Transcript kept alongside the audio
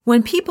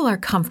When people are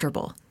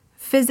comfortable,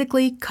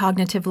 physically,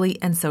 cognitively,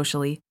 and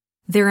socially,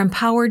 they're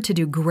empowered to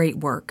do great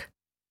work.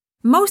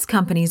 Most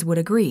companies would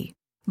agree,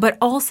 but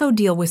also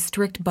deal with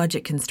strict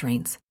budget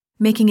constraints,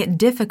 making it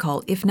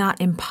difficult, if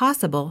not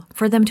impossible,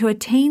 for them to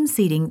attain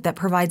seating that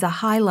provides a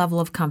high level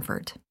of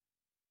comfort.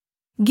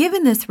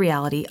 Given this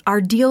reality,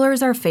 our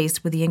dealers are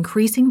faced with the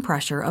increasing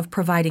pressure of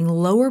providing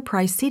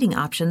lower-priced seating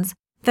options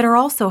that are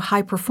also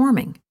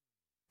high-performing.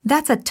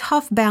 That's a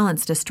tough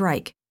balance to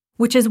strike,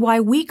 which is why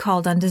we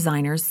called on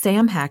designers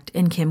Sam Hecht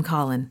and Kim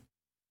Collin.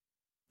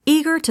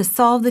 Eager to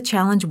solve the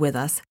challenge with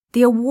us,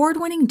 the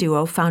award-winning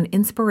duo found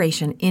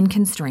inspiration in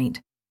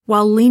constraint,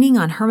 while leaning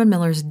on Herman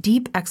Miller's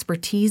deep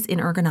expertise in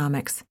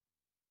ergonomics.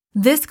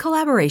 This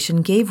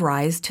collaboration gave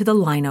rise to the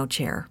Lino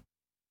Chair.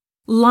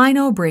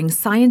 Lino brings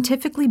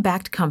scientifically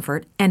backed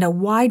comfort and a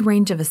wide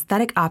range of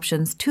aesthetic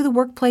options to the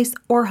workplace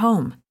or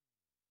home.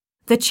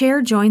 The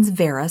chair joins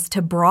Veris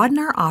to broaden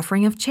our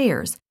offering of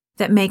chairs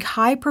that make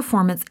high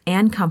performance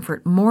and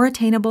comfort more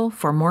attainable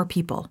for more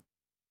people.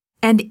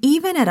 And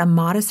even at a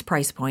modest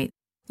price point,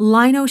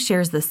 Lino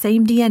shares the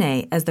same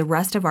DNA as the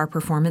rest of our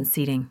performance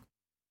seating.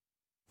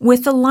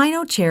 With the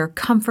Lino Chair,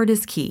 comfort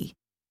is key,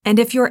 and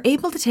if you're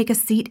able to take a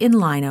seat in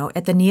Lino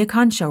at the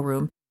Neocon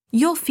showroom,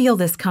 you'll feel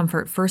this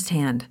comfort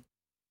firsthand.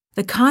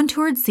 The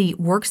contoured seat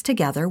works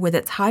together with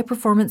its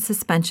high-performance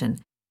suspension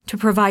to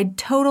provide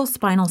total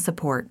spinal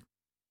support.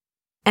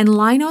 And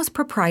Lino's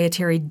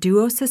proprietary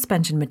Duo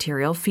suspension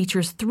material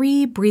features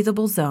 3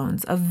 breathable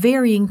zones of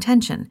varying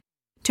tension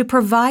to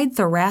provide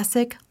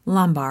thoracic,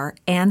 lumbar,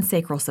 and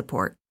sacral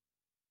support.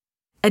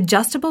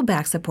 Adjustable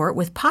back support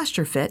with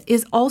posture fit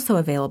is also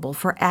available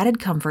for added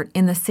comfort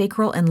in the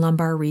sacral and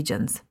lumbar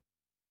regions.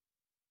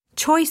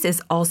 Choice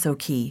is also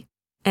key,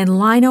 and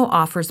Lino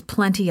offers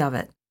plenty of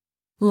it.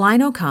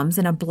 Lino comes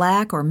in a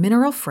black or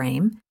mineral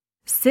frame,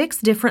 6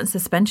 different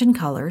suspension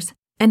colors,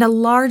 and a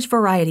large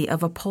variety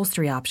of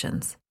upholstery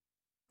options.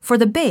 For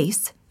the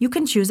base, you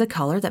can choose a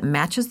color that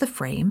matches the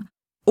frame,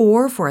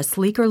 or for a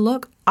sleeker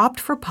look, opt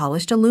for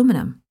polished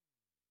aluminum.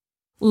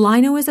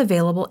 Lino is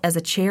available as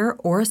a chair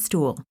or a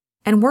stool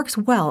and works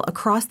well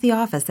across the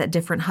office at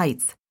different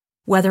heights,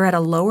 whether at a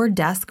lower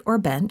desk or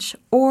bench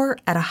or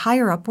at a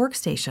higher-up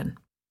workstation.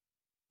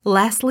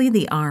 Lastly,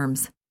 the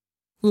arms.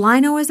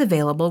 Lino is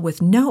available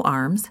with no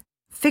arms,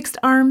 fixed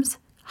arms,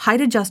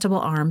 height-adjustable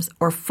arms,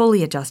 or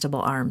fully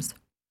adjustable arms.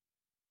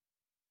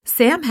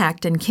 Sam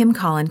Hecht and Kim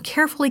Collin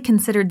carefully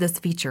considered this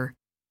feature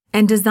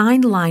and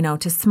designed Lino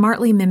to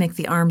smartly mimic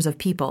the arms of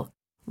people,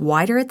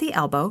 wider at the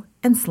elbow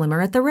and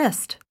slimmer at the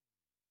wrist.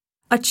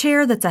 A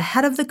chair that's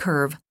ahead of the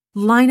curve,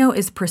 Lino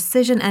is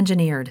precision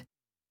engineered.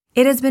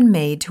 It has been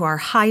made to our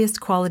highest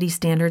quality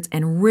standards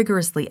and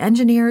rigorously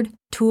engineered,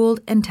 tooled,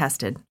 and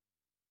tested.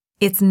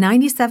 It's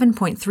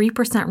 97.3%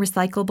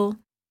 recyclable,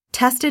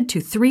 tested to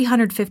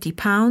 350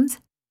 pounds,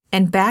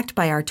 and backed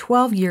by our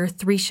 12-year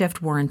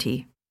 3-shift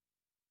warranty.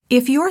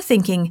 If you're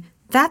thinking,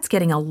 that's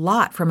getting a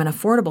lot from an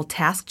affordable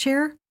task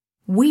chair,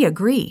 we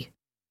agree.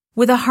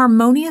 With a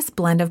harmonious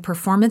blend of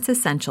performance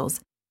essentials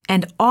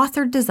and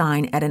authored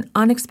design at an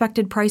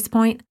unexpected price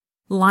point,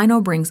 Lino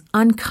brings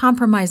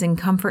uncompromising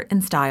comfort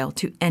and style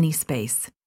to any space.